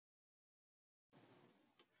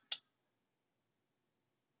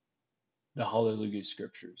The Hallelujah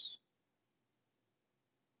Scriptures,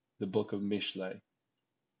 the book of Mishlei,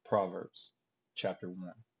 Proverbs, chapter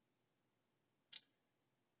 1.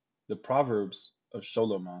 The Proverbs of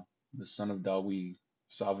Shlomo, the son of Dawid,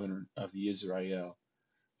 sovereign of Israel,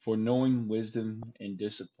 for knowing wisdom and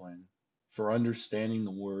discipline, for understanding the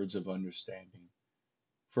words of understanding,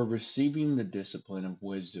 for receiving the discipline of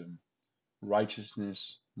wisdom,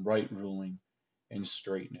 righteousness, right ruling, and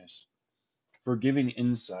straightness, for giving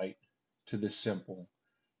insight to the simple,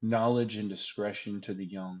 knowledge and discretion to the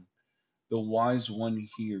young. The wise one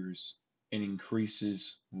hears and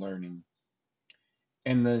increases learning,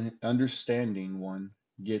 and the understanding one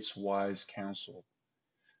gets wise counsel.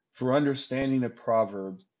 For understanding a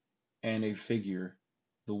proverb and a figure,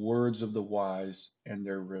 the words of the wise and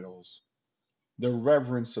their riddles. The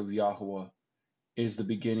reverence of Yahweh is the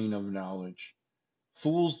beginning of knowledge.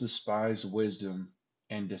 Fools despise wisdom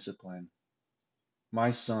and discipline.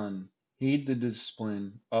 My son, heed the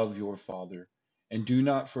discipline of your father, and do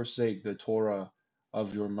not forsake the Torah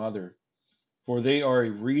of your mother, for they are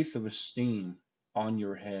a wreath of esteem on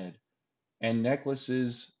your head, and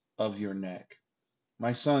necklaces of your neck.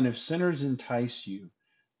 My son, if sinners entice you,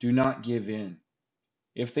 do not give in.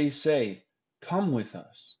 If they say, come with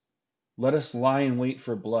us, let us lie in wait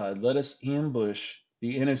for blood, let us ambush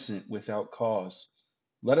the innocent without cause,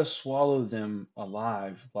 let us swallow them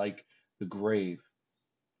alive like the grave,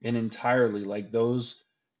 and entirely like those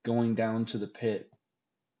going down to the pit.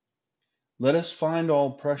 Let us find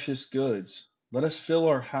all precious goods. Let us fill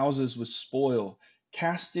our houses with spoil.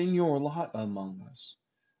 Cast in your lot among us.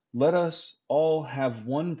 Let us all have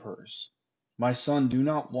one purse. My son, do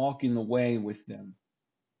not walk in the way with them.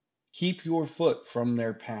 Keep your foot from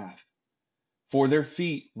their path. For their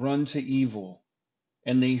feet run to evil,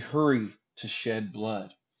 and they hurry to shed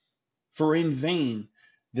blood. For in vain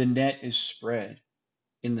the net is spread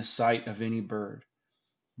in the sight of any bird.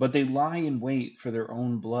 But they lie in wait for their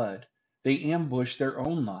own blood. They ambush their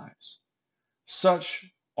own lives. Such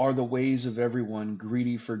are the ways of everyone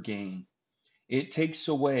greedy for gain. It takes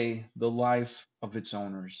away the life of its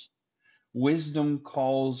owners. Wisdom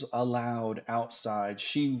calls aloud outside.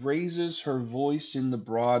 She raises her voice in the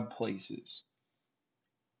broad places.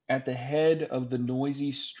 At the head of the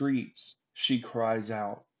noisy streets, she cries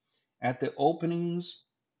out. At the openings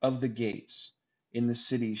of the gates in the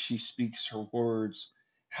city, she speaks her words.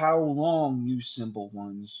 How long, you simple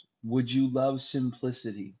ones, would you love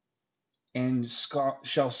simplicity? And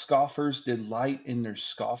shall scoffers delight in their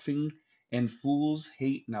scoffing, and fools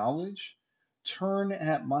hate knowledge? Turn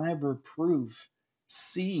at my reproof.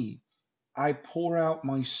 See, I pour out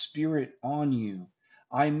my spirit on you.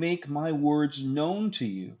 I make my words known to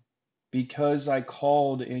you. Because I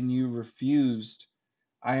called and you refused,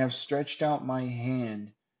 I have stretched out my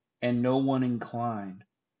hand and no one inclined.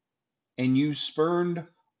 And you spurned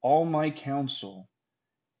all my counsel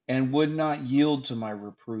and would not yield to my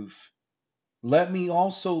reproof. Let me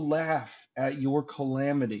also laugh at your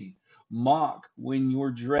calamity, mock when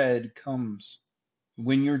your dread comes.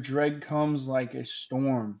 When your dread comes like a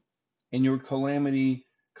storm, and your calamity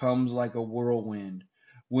comes like a whirlwind.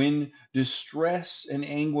 When distress and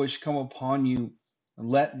anguish come upon you,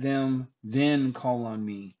 let them then call on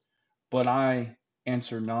me, but I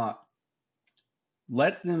answer not.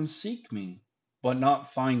 Let them seek me, but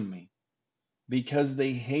not find me, because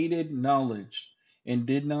they hated knowledge and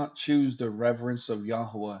did not choose the reverence of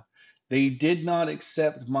Yahweh. They did not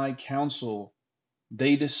accept my counsel.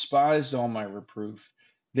 They despised all my reproof.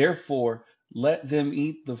 Therefore, let them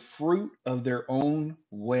eat the fruit of their own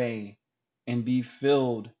way and be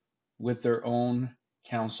filled with their own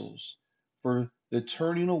counsels. For the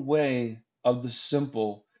turning away of the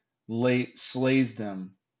simple slays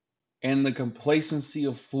them, and the complacency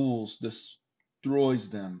of fools destroys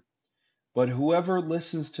them. But whoever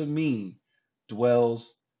listens to me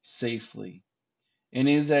dwells safely and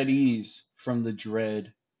is at ease from the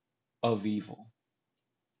dread of evil.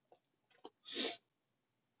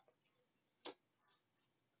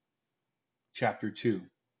 Chapter 2.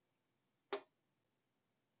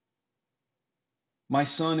 My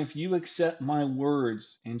son, if you accept my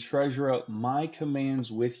words and treasure up my commands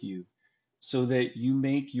with you, so that you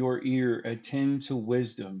make your ear attend to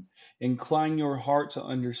wisdom, incline your heart to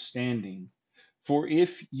understanding. For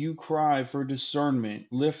if you cry for discernment,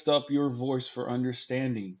 lift up your voice for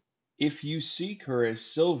understanding. If you seek her as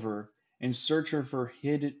silver and search her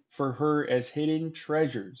for her as hidden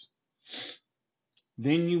treasures,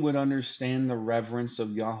 then you would understand the reverence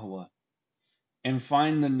of Yahweh and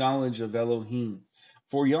find the knowledge of Elohim.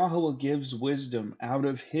 For Yahweh gives wisdom out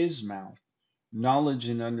of his mouth, knowledge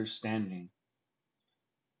and understanding.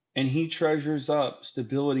 And he treasures up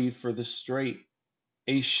stability for the straight,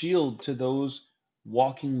 a shield to those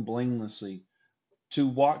walking blamelessly, to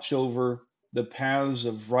watch over the paths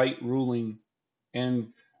of right ruling and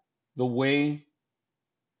the way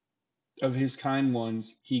of his kind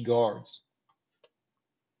ones he guards.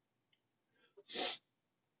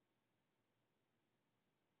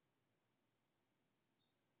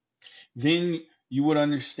 Then you would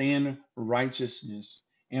understand righteousness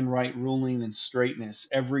and right ruling and straightness,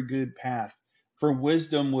 every good path. For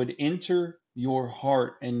wisdom would enter your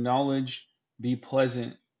heart and knowledge be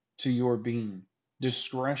pleasant to your being.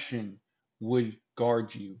 Discretion would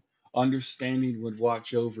guard you. Understanding would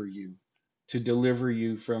watch over you to deliver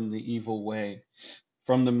you from the evil way,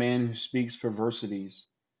 from the man who speaks perversities.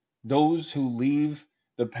 Those who leave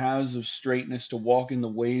the paths of straightness to walk in the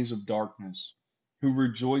ways of darkness, who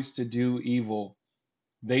rejoice to do evil,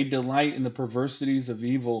 they delight in the perversities of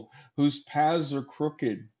evil, whose paths are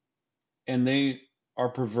crooked, and they are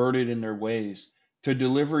perverted in their ways, to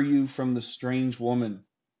deliver you from the strange woman,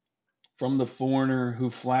 from the foreigner who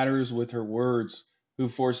flatters with her words, who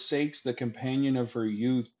forsakes the companion of her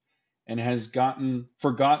youth, and has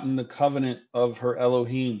forgotten the covenant of her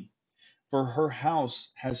Elohim. For her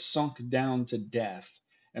house has sunk down to death,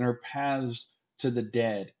 and her paths to the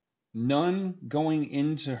dead. None going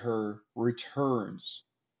into her returns,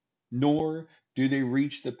 nor do they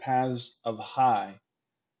reach the paths of high.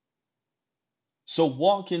 So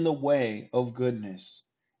walk in the way of goodness,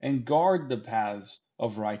 and guard the paths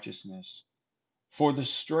of righteousness. For the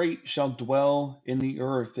straight shall dwell in the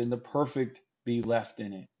earth, and the perfect be left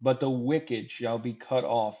in it. But the wicked shall be cut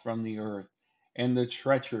off from the earth, and the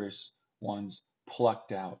treacherous ones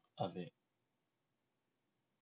plucked out of it.